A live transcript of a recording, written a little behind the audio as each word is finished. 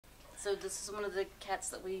So this is one of the cats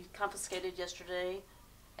that we confiscated yesterday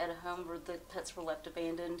at a home where the pets were left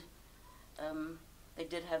abandoned. They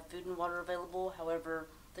did have food and water available. However,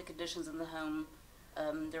 the conditions in the home,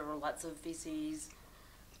 there were lots of feces.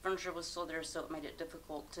 Furniture was still there, so it made it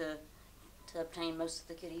difficult to obtain most of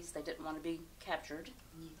the kitties. They didn't want to be captured.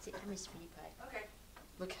 Sit down, Miss Sweetie Pie. Okay.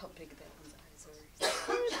 Look how big that one's eyes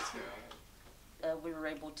are. We were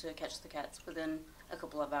able to catch the cats within a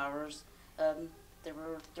couple of hours. There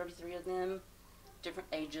were 33 of them, different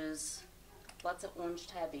ages, lots of orange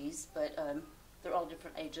tabbies, but they're all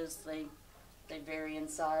different ages. They vary in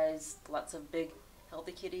size, lots of big,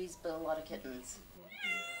 healthy kitties, but a lot of kittens.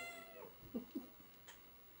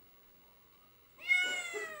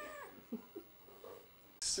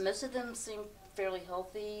 Most of them seem fairly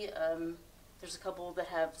healthy. There's a couple that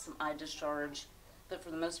have some eye discharge, but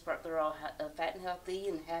for the most part they're all fat and healthy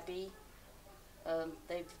and happy.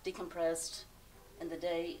 They've decompressed in the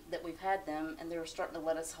day that we've had them, and they're starting to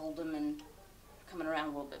let us hold them and coming around a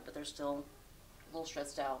little bit, but they're still a little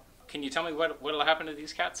stressed out. Can you tell me what'll happen to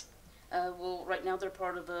these cats? Well, right now they're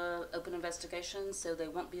part of an open investigation, so they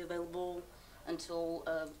won't be available until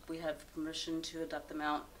we have permission to adopt them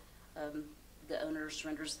out. The owner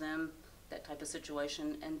surrenders them, that type of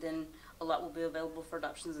situation, and then a lot will be available for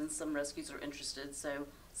adoptions, and some rescues are interested, so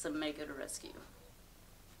some may go to rescue.